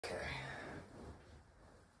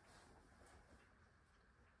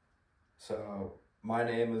So, my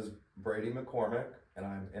name is Brady McCormick, and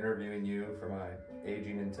I'm interviewing you for my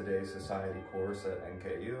Aging in Today's Society course at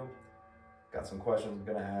NKU. Got some questions I'm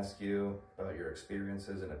going to ask you about your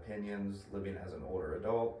experiences and opinions living as an older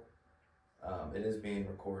adult. It is being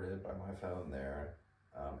recorded by my phone there,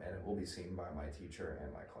 and it will be seen by my teacher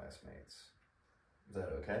and my classmates. Is that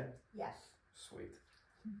okay? Yes. Sweet.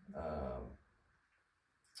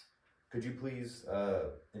 Could you please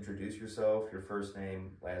introduce yourself, your first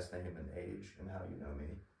name, last name, and age, and how you know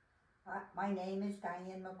me? My name is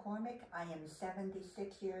Diane McCormick. I am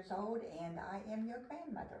 76 years old, and I am your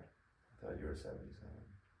grandmother. I thought you were 77.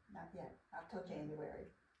 Not yet. Not till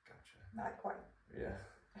January. Gotcha. Not quite. Yeah.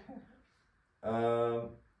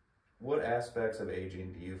 What aspects of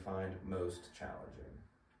aging do you find most challenging?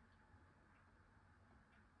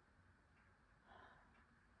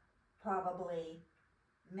 Probably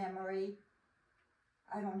memory.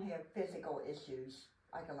 I don't have physical issues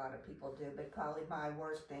like a lot of people do, but probably my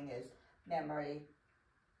worst thing is memory.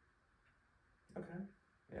 Okay.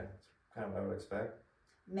 Yeah, that's kind of what I would expect.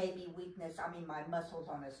 Maybe weakness. I mean, my muscles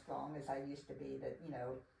aren't as strong as I used to be. That, you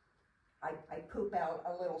know, I poop out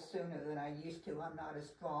a little sooner than I used to. I'm not as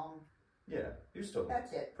strong. Yeah, you're still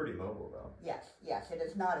That's it. pretty mobile though. Yes, it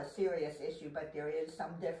is not a serious issue, but there is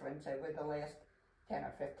some difference over the last 10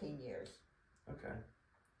 or 15 years. Okay.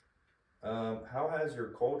 How has your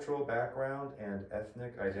cultural background and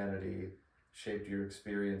ethnic identity shaped your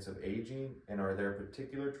experience of aging, and are there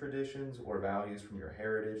particular traditions or values from your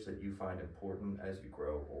heritage that you find important as you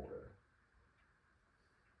grow older?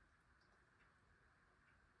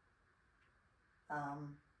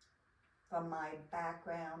 From my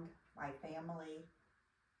background, my family,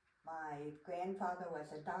 my grandfather was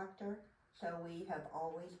a doctor, so we have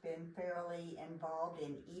always been fairly involved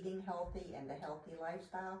in eating healthy and the healthy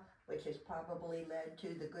lifestyle, which has probably led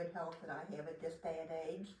to the good health that I have at this day and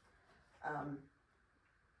age.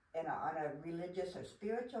 And on a religious or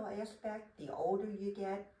spiritual aspect, the older you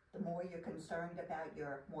get, the more you're concerned about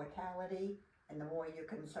your mortality and the more you're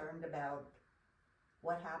concerned about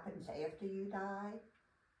what happens after you die.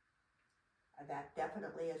 That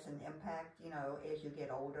definitely is an impact, you know, as you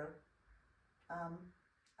get older.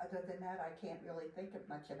 Other than that, I can't really think of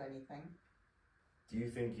much of anything. Do you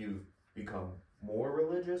think you've become more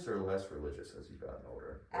religious or less religious as you've gotten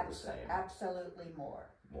older? Or the same? Absolutely more.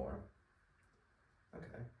 More.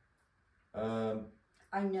 Okay.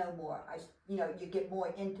 I know more. You get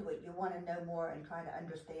more into it. You want to know more and try to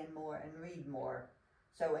understand more and read more.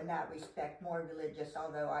 So in that respect, more religious,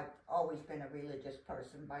 although I've always been a religious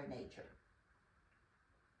person by nature.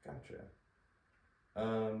 Gotcha.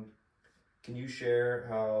 Can you share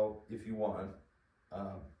how, if you want,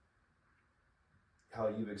 how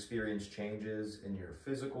you've experienced changes in your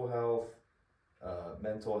physical health,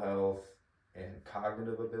 mental health, and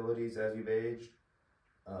cognitive abilities as you've aged?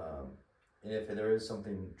 And if there is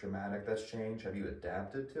something dramatic that's changed, have you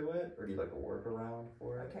adapted to it, or do you like a workaround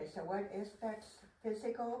for it? Okay, so what aspects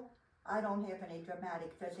physical? I don't have any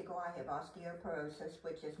dramatic physical. I have osteoporosis,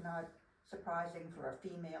 which is not surprising for a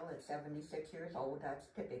female at 76 years old. That's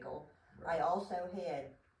typical. Right. I also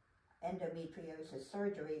had endometriosis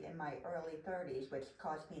surgery in my early 30s, which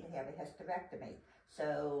caused me to have a hysterectomy.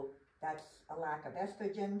 So that's a lack of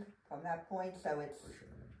estrogen from that point. So it's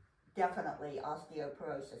definitely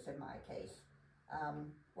osteoporosis in my case.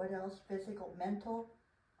 What else? Physical, mental.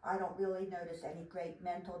 I don't really notice any great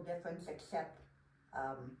mental difference except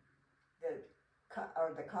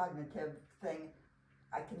the cognitive thing.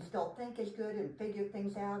 I can still think as good and figure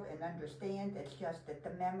things out and understand. It's just that the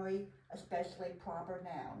memory, especially proper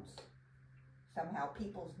nouns, somehow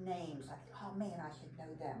people's names, I think, oh man, I should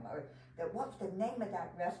know them, or that what's the name of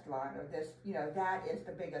that restaurant, or this, you know, that is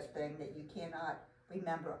the biggest thing that you cannot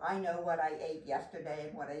remember. I know what I ate yesterday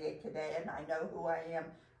and what I ate today, and I know who I am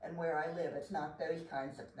and where I live. It's not those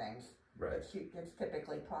kinds of things. Right. It's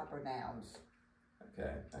typically proper nouns.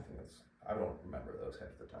 Okay, I don't remember those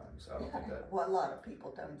half the time, so I don't think that. Well, a lot of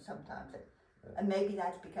people don't sometimes. Yeah. And maybe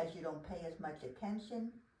that's because you don't pay as much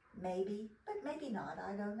attention, maybe, but maybe not,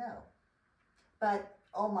 I don't know. But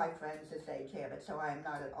all my friends this age have it, so I am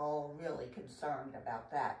not at all really concerned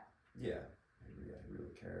about that. Yeah, he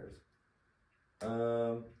really cares.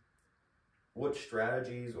 What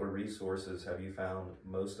strategies or resources have you found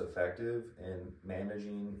most effective in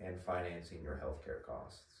managing and financing your healthcare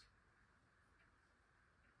costs?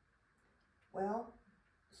 Well,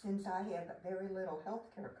 since I have very little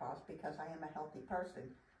healthcare costs because I am a healthy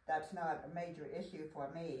person, that's not a major issue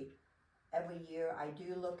for me. Every year I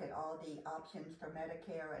do look at all the options for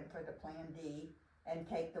Medicare and for the Plan D and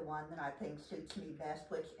take the one that I think suits me best,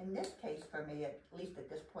 which in this case for me, at least at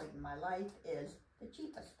this point in my life, is the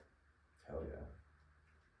cheapest. Hell yeah.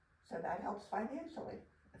 So that helps financially.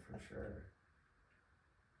 For sure.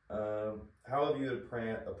 How have you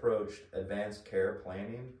approached advanced care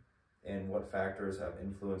planning, and what factors have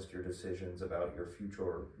influenced your decisions about your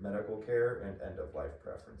future medical care and end-of-life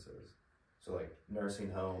preferences? So like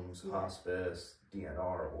nursing homes, Yeah. hospice,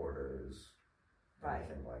 DNR orders, Right.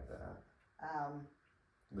 anything like that.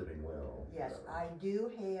 Living will. Yes, whatever. I do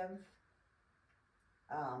have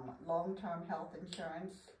long-term health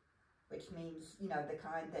insurance, which means, you know, the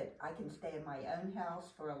kind that I can stay in my own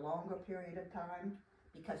house for a longer period of time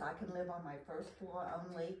because I can live on my first floor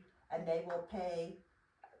only, and they will pay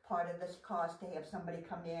part of this cost to have somebody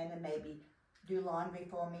come in and maybe do laundry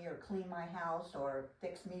for me or clean my house or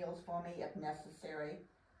fix meals for me if necessary.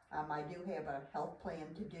 I do have a health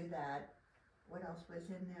plan to do that. What else was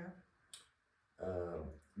in there?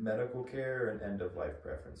 Medical care and end-of-life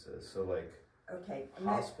preferences. So like Okay.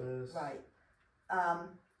 hospice. Right.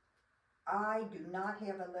 I do not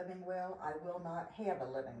have a living will. I will not have a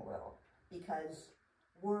living will because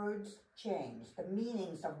words change. The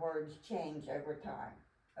meanings of words change over time.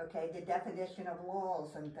 Okay, the definition of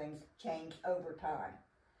laws and things change over time.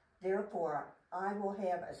 Therefore, I will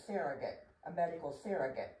have a surrogate, a medical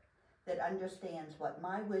surrogate, that understands what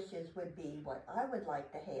my wishes would be, what I would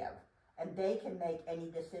like to have, and they can make any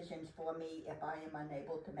decisions for me if I am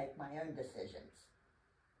unable to make my own decisions.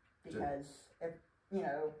 Because if, you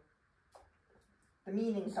know, the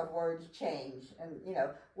meanings of words change, and, you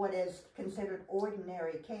know, what is considered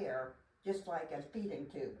ordinary care, just like a feeding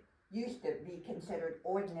tube, used to be considered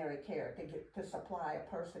ordinary care to supply a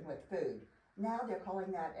person with food. Now they're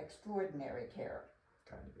calling that extraordinary care.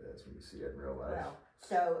 Kind of is when you see it in real life. Well,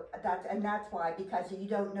 so that's why, because you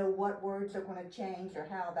don't know what words are going to change or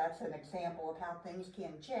how. That's an example of how things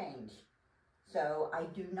can change. So I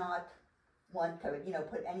do not want to, you know,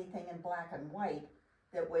 put anything in black and white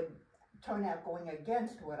that would turn out going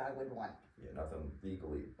against what I would want. Yeah, nothing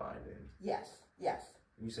legally binding. Yes, yes.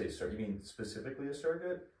 When you say you mean specifically a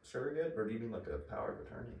surrogate, or do you mean like a power of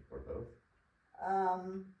attorney, or both?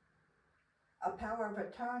 A power of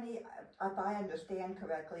attorney, if I understand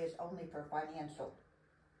correctly, is only for financial.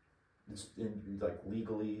 It's like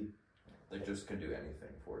legally, they just can do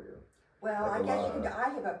anything for you. Well, Like I guess you can do, of- I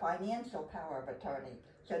have a financial power of attorney,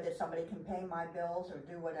 so that somebody can pay my bills or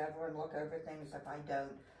do whatever and look over things if I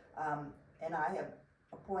don't. And I have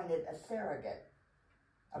appointed a surrogate,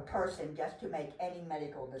 a person just to make any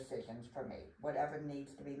medical decisions for me, whatever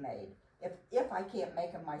needs to be made. If I can't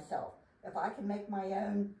make them myself. If I can make my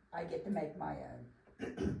own, I get to make my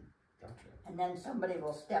own. Gotcha. And then somebody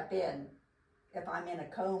will step in if I'm in a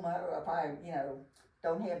coma or if I, you know,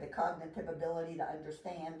 don't have the cognitive ability to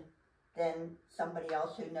understand. Then somebody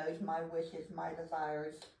else who knows my wishes, my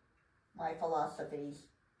desires, my philosophies,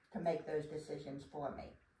 to make those decisions for me.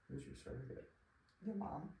 Who's your surrogate? Your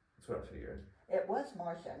mom. That's what I figured. It was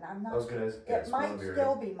Marcia, and I'm not. I was gonna It might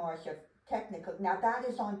still be Marcia, technically. Now that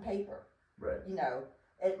is on paper. Right. You know,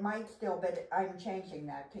 it might still, but I'm changing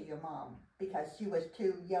that to your mom because she was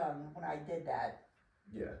too young when I did that,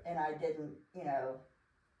 Yeah. and I didn't, you know.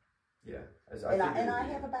 Yeah. And I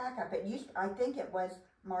have a backup. It used, I think it was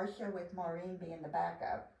Marcia with Maureen being the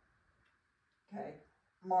backup. Okay,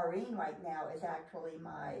 Maureen right now is actually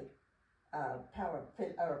my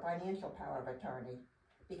financial power of attorney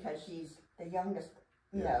because she's the youngest,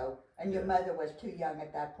 you know, and your mother was too young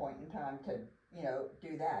at that point in time to, you know,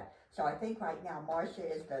 do that. So I think right now Marcia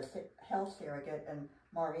is the health surrogate and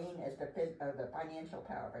Maureen is the financial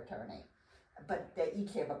power of attorney. But they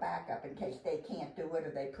each have a backup in case they can't do it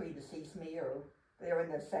or they predecease me or they're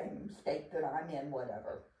in the same state that I'm in,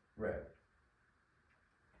 whatever. Right.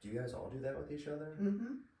 Do you guys all do that with each other?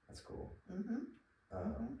 Mm-hmm. That's cool. Mm-hmm.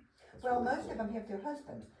 That's Well, really most cool. of them have their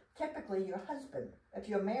husbands. Typically, your husband, if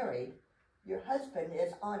you're married, your husband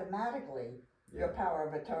is automatically your power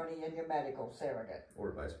of attorney and your medical surrogate.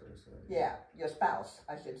 Or vice versa. Yeah, your spouse,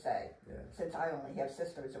 I should say. Yeah. Since I only have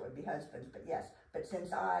sisters, it would be husbands, but yes. But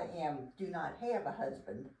since I do not have a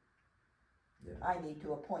husband, Yeah. I need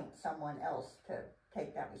to appoint someone else to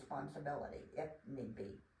take that responsibility, if need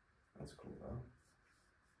be. That's cool, though.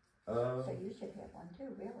 So you should have one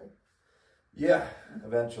too, really. Yeah,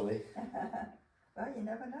 eventually. Well, you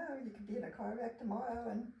never know. You could be in a car wreck tomorrow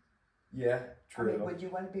and... Yeah, true. I mean, would you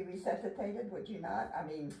want to be resuscitated? Would you not? I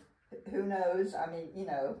mean, who knows? I mean, you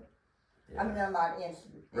know, Yeah. I mean, I'm not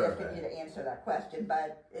asking Right. you to answer that question,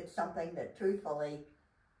 but it's something that truthfully,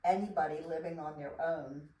 anybody living on their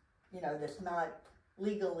own, you know, that's not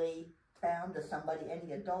legally bound to somebody,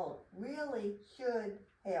 any adult, really should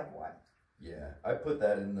have one. Yeah, I put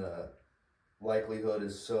that in likelihood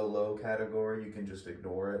is so low category you can just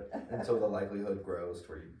ignore it until the likelihood grows to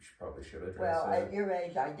where you probably should address Well, it. at your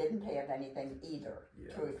age, I didn't have anything either,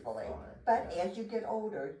 Yeah, truthfully. fine. But Yeah. as you get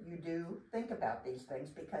older, you do think about these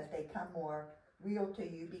things because they come more real to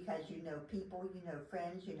you because you know people, you know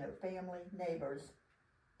friends, you know family, neighbors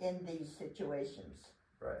in these situations.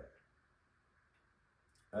 Right.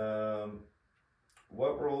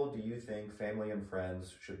 What role do you think family and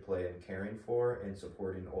friends should play in caring for and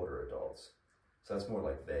supporting older adults? So that's more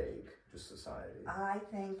like vague, just society. I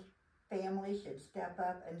think families should step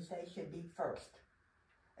up and say should be first,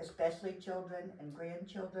 especially children and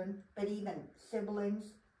grandchildren, but even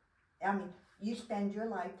siblings. I mean, you spend your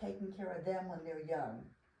life taking care of them when they're young,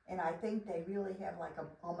 and I think they really have like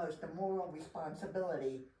almost a moral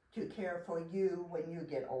responsibility to care for you when you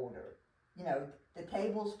get older. You know, the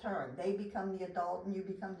tables turn. They become the adult and you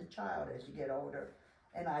become the child as you get older.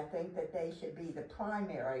 And I think that they should be the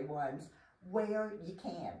primary ones where you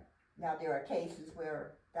can. Now, there are cases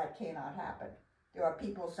where that cannot happen. There are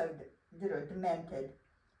people that are demented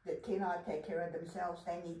that cannot take care of themselves.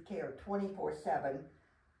 They need care 24/7.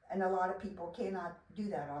 And a lot of people cannot do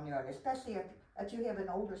that on their own, especially if you have an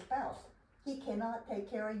older spouse. He cannot take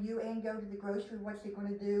care of you and go to the grocery. What's he going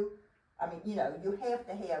to do? I mean, you know, you have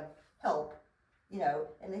to have help, you know,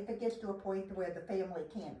 and if it gets to a point where the family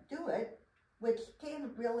can't do it, which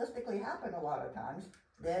can realistically happen a lot of times,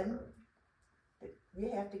 then you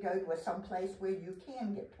have to go to someplace where you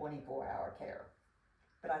can get 24-hour care.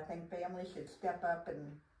 But I think families should step up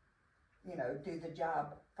and, you know, do the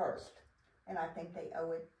job first. And I think they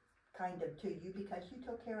owe it kind of to you because you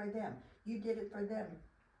took care of them. You did it for them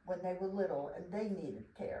when they were little and they needed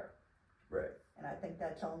care. Right. And I think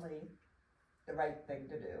that's only the right thing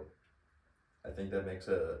to do. I think that makes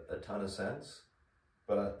a ton of sense.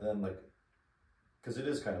 But then, like, because it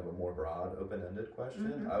is kind of a more broad, open-ended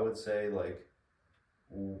question, I would say, like,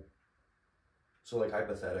 so, like,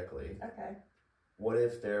 hypothetically, Okay. what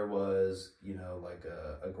if there was, you know, like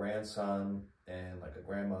a grandson and like a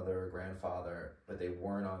grandmother or grandfather, but they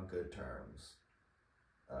weren't on good terms,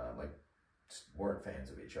 like weren't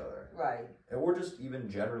fans of each other, Right. or just even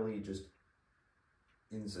generally just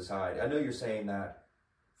in society. I know you're saying that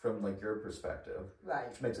from like your perspective, Right.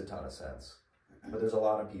 which makes a ton of sense, but there's a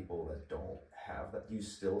lot of people that don't have that. Do you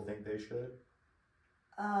still think they should?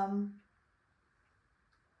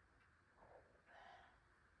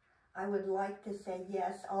 I would like to say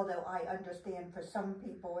yes, although I understand for some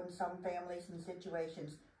people and some families and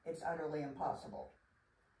situations, it's utterly impossible.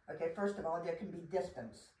 Okay, first of all, there can be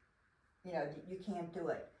distance. You know, you can't do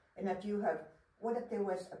it. And if you have, what if there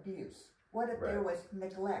was abuse? What if there was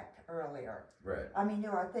neglect earlier? Right. I mean,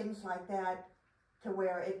 there are things like that to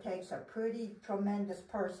where it takes a pretty tremendous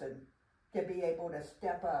person to be able to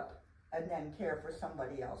step up and then care for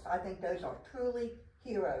somebody else. I think those are truly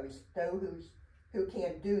heroes, those who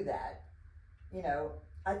can do that. You know,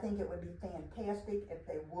 I think it would be fantastic if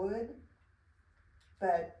they would,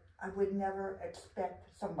 but I would never expect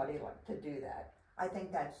somebody like to do that. I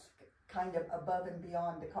think that's kind of above and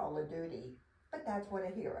beyond the call of duty, but that's what a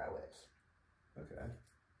hero is. Okay.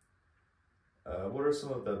 What are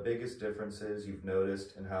some of the biggest differences you've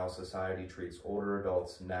noticed in how society treats older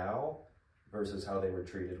adults now versus how they were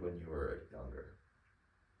treated when you were younger?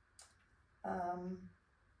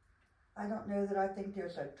 I don't know that I think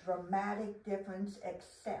there's a dramatic difference,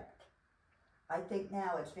 except I think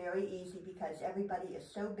now it's very easy because everybody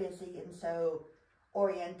is so busy and so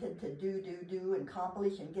oriented to do and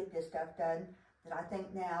accomplish and get this stuff done, that I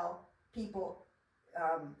think now people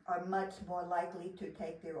are much more likely to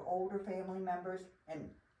take their older family members and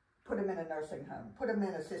put them in a nursing home, put them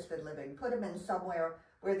in assisted living, put them in somewhere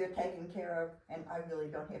where they're taken care of, and I really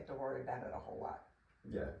don't have to worry about it a whole lot.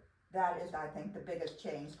 Yeah. That is, I think, the biggest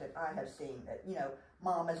change that I have seen, that, you know,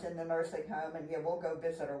 mom is in the nursing home and yeah, we'll go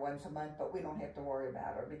visit her once a month, but we don't have to worry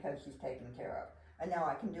about her because she's taken care of. And now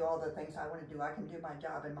I can do all the things I want to do. I can do my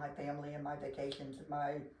job and my family and my vacations and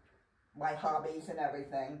my hobbies and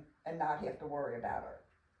everything and not have to worry about her.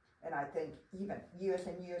 And I think even years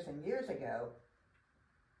and years and years ago,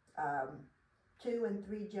 2 and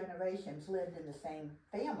 3 generations lived in the same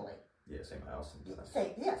family. Yeah, same house.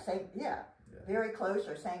 Same, very close,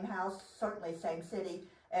 or same house, certainly same city,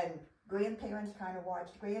 and grandparents kind of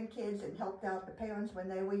watched grandkids and helped out the parents when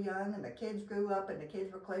they were young, and the kids grew up and the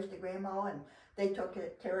kids were close to grandma and they took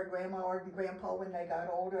care of grandma and grandpa when they got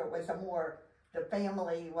older. It was the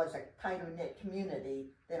family was a tighter knit community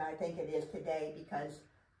than I think it is today, because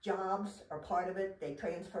jobs are part of it. They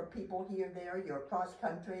transfer people here, there, you're across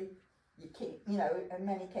country. You can't, you know, in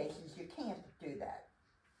many cases you can't do that.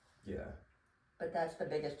 Yeah. But that's the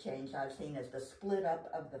biggest change I've seen, is the split up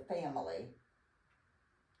of the family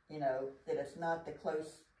that it's not the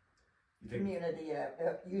close You think community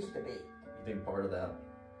it used to be. you think part of that?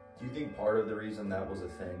 Do you think part of the reason that was a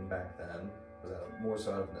thing back then was that more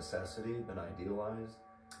so out of necessity than idealized,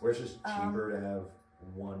 where it's just cheaper to have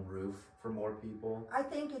one roof for more people? I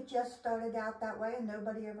think it just started out that way and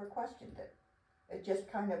nobody ever questioned it. It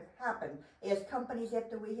just kind of happened. As companies,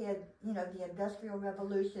 after we had, the Industrial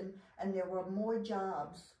Revolution, and there were more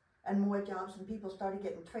jobs, and people started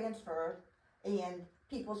getting transferred, and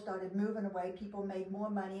people started moving away, people made more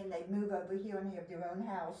money, and they'd move over here and have their own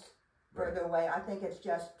house further away. I think it's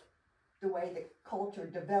just the way the culture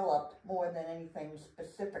developed more than anything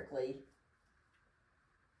specifically.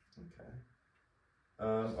 Okay.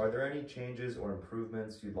 Are there any changes or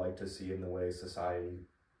improvements you'd like to see in the way society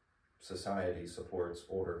supports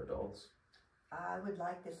older adults? I would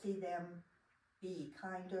like to see them be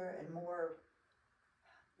kinder and more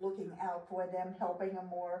looking out for them, helping them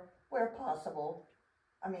more where possible.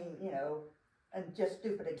 I mean, and just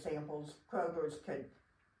stupid examples, Kroger's could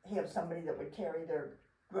have somebody that would carry their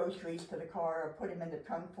groceries to the car or put them in the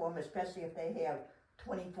trunk for them, especially if they have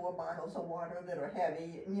 24 bottles of water that are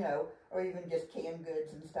heavy, or even just canned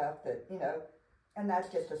goods and stuff that, and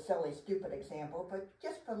that's just a silly, stupid example, but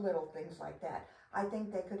just for little things like that. I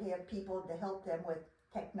think they could have people to help them with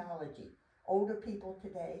technology. Older people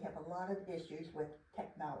today have a lot of issues with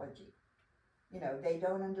technology. They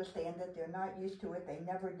don't understand it, they're not used to it, they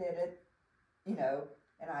never did it,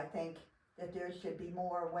 and I think that there should be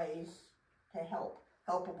more ways to help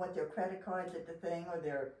them with their credit cards at the thing, or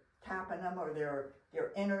they're tapping them, or their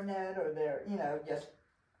internet, or their, just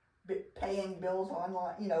paying bills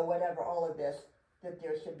online, whatever, all of this, that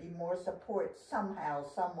there should be more support somehow,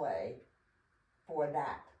 some way for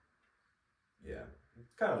that. Yeah,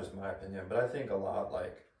 it's kind of just my opinion, but I think a lot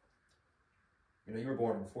like, you were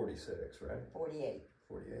born in 46, right? 48.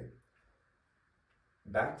 48.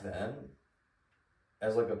 Back then,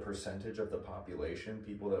 as like a percentage of the population,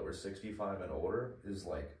 people that were 65 and older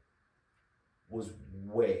was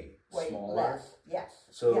way smaller. Less, yes.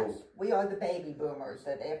 So yes, we are the baby boomers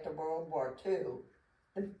that after World War II,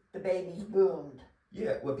 the babies boomed.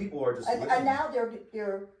 Yeah, well, people are just and now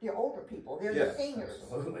they're older people. They're the seniors.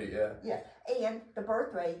 Absolutely, yeah. Yes, and the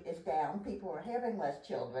birth rate is down. People are having less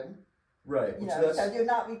children. Right. So they're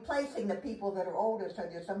not replacing the people that are older. So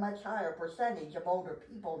there's a much higher percentage of older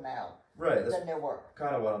people now. Right. Than there were.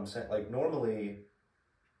 Kind of what I'm saying. Like normally,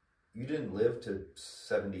 you didn't live to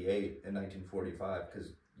 78 in 1945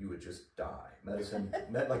 because you would just die. Medicine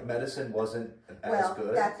wasn't as good.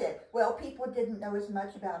 Well, that's it. Well, people didn't know as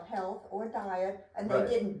much about health or diet, and they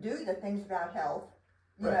didn't do the things about health,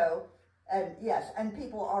 you know. And yes, and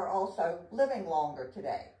people are also living longer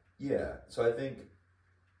today. Yeah, so I think.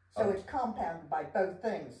 So it's compounded by both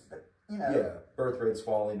things, Yeah, birth rates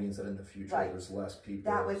falling means that in the future there's less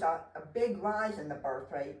people. That was a big rise in the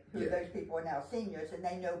birth rate. Those people are now seniors, and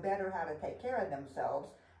they know better how to take care of themselves,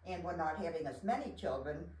 and we're not having as many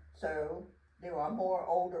children, so there are more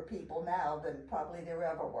older people now than probably there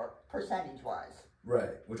ever were, percentage-wise.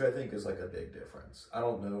 Right, which I think is like a big difference. I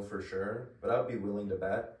don't know for sure, but I would be willing to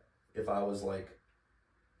bet if I was like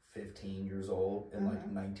 15 years old in like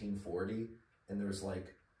 1940, and there's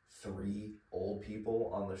like 3 old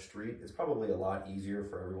people on the street, it's probably a lot easier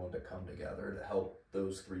for everyone to come together to help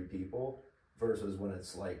those 3 people versus when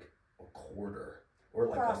it's like a quarter or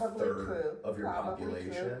like Probably a third true. of your Probably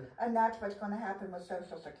population. True. And that's what's going to happen with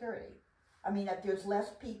Social Security. I mean, if there's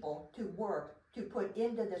less people to work to put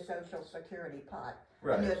into the Social Security pot,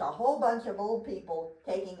 and there's a whole bunch of old people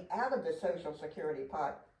taking out of the Social Security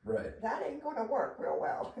pot, that ain't going to work real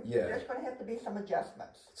well. Yeah. There's going to have to be some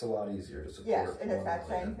adjustments. It's a lot easier to support. Yes, and it's that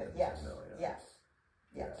same thing. Yes. Yes.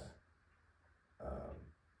 Yeah.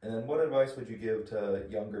 And then what advice would you give to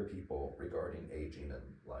younger people regarding aging in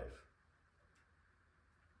life?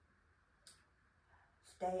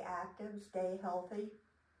 Stay active, stay healthy,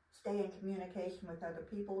 stay in communication with other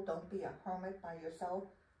people. Don't be a hermit by yourself.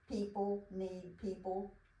 People need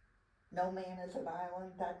people. No man is an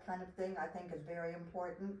island, that kind of thing, I think is very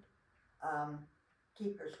important.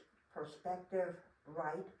 Keep your perspective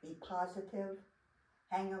right, be positive,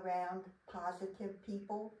 hang around positive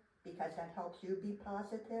people because that helps you be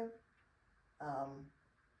positive.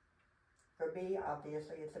 For me,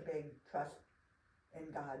 obviously, it's a big trust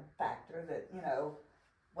in God factor that,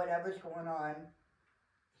 whatever's going on,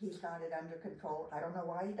 He's got it under control. I don't know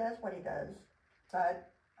why He does what He does,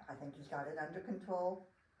 but I think He's got it under control.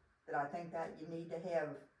 That I think that you need to have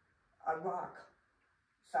a rock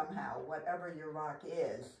somehow, whatever your rock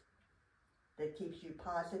is, that keeps you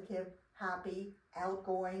positive, happy,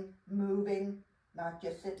 outgoing, moving, not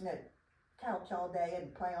just sitting at couch all day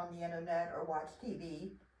and play on the internet or watch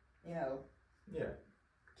TV. you know, Yeah.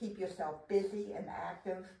 keep yourself busy and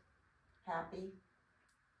active, happy.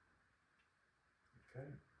 Okay.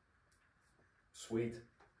 Sweet.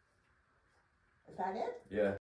 Is that it? Yeah.